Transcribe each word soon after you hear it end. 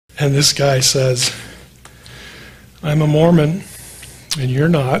And this guy says, I'm a Mormon, and you're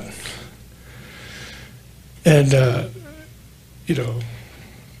not. And,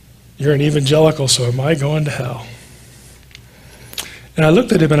 you're an evangelical, so am I going to hell? And I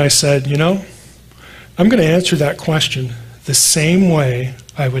looked at him and I said, I'm going to answer that question the same way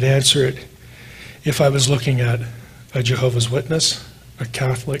I would answer it if I was looking at a Jehovah's Witness, a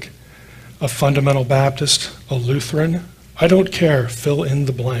Catholic, a fundamental Baptist, a Lutheran. I don't care, fill in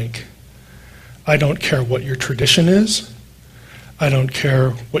the blank. I don't care what your tradition is. I don't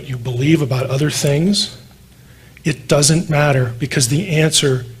care what you believe about other things. It doesn't matter because the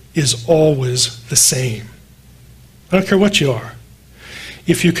answer is always the same. I don't care what you are.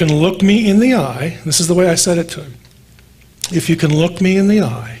 If you can look me in the eye, this is the way I said it to him. If you can look me in the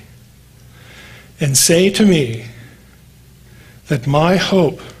eye and say to me that my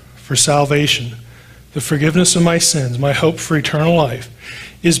hope for salvation, the forgiveness of my sins, my hope for eternal life,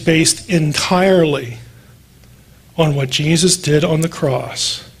 is based entirely on what Jesus did on the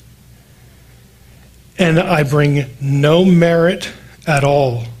cross, and I bring no merit at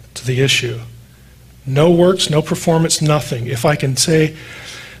all to the issue, no works, no performance, nothing. If I can say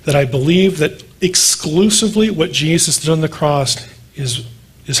that I believe that exclusively what Jesus did on the cross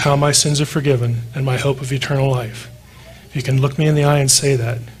is how my sins are forgiven and my hope of eternal life, if you can look me in the eye and say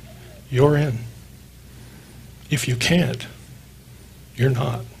that, you're in. If you can't, you're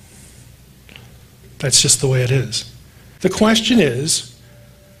not. That's just the way it is. The question is,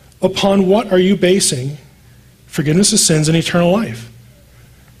 upon what are you basing forgiveness of sins and eternal life?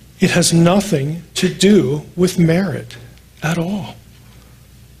 It has nothing to do with merit at all.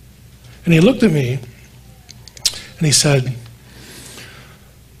 And he looked at me and he said,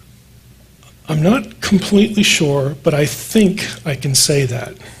 I'm not completely sure, but I think I can say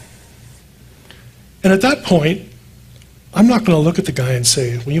that. And at that point, I'm not going to look at the guy and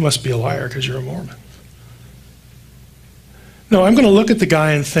say, well, you must be a liar because you're a Mormon. No, I'm going to look at the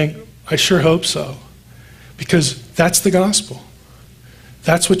guy and think, I sure hope so. Because that's the gospel.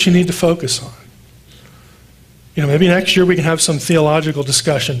 That's what you need to focus on. Maybe next year we can have some theological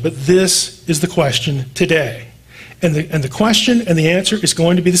discussion, but this is the question today. And the question and the answer is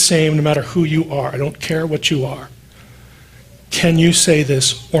going to be the same no matter who you are. I don't care what you are. Can you say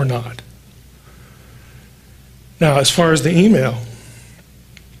this or not? Now, as far as the email,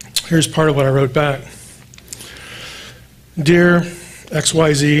 here's part of what I wrote back. Dear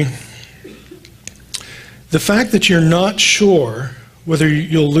XYZ, the fact that you're not sure whether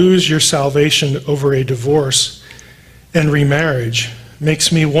you'll lose your salvation over a divorce and remarriage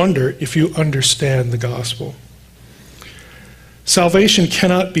makes me wonder if you understand the gospel. Salvation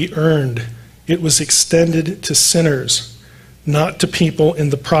cannot be earned. It was extended to sinners, not to people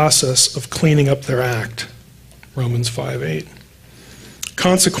in the process of cleaning up their act. Romans 5:8.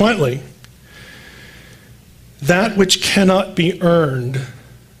 Consequently, that which cannot be earned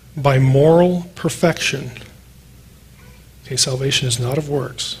by moral perfection. Okay, salvation is not of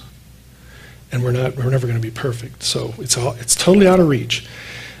works, and we're never going to be perfect, so it's totally out of reach.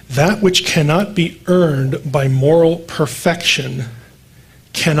 That which cannot be earned by moral perfection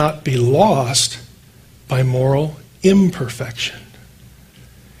cannot be lost by moral imperfection.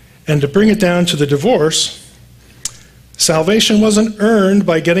 And to bring it down to the divorce, salvation wasn't earned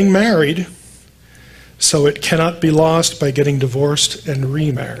by getting married, so it cannot be lost by getting divorced and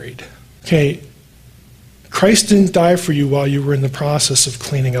remarried. Okay, Christ didn't die for you while you were in the process of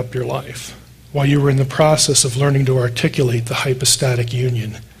cleaning up your life, while you were in the process of learning to articulate the hypostatic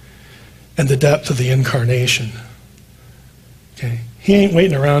union and the depth of the incarnation. Okay, he ain't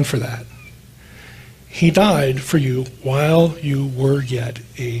waiting around for that. He died for you while you were yet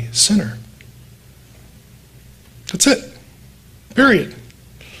a sinner. That's it. Period.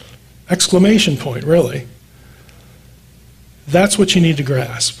 Exclamation point, really. That's what you need to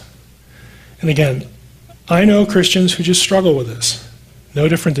grasp. And again, I know Christians who just struggle with this. No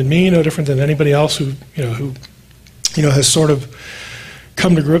different than me, no different than anybody else who has sort of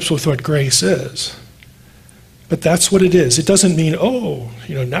come to grips with what grace is. But that's what it is. It doesn't mean,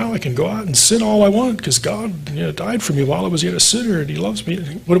 now I can go out and sin all I want because God died for me while I was yet a sinner and he loves me.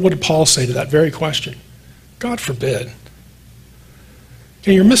 What did Paul say to that very question? God forbid.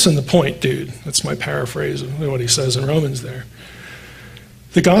 Okay, you're missing the point, dude. That's my paraphrase of what he says in Romans there.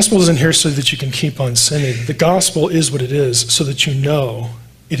 The gospel isn't here so that you can keep on sinning. The gospel is what it is so that you know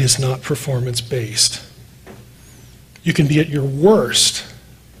it is not performance-based. You can be at your worst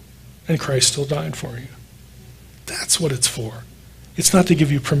and Christ still died for you. That's what it's for. It's not to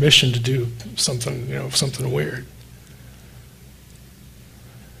give you permission to do something weird.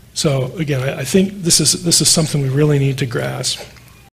 So again, I think this is something we really need to grasp.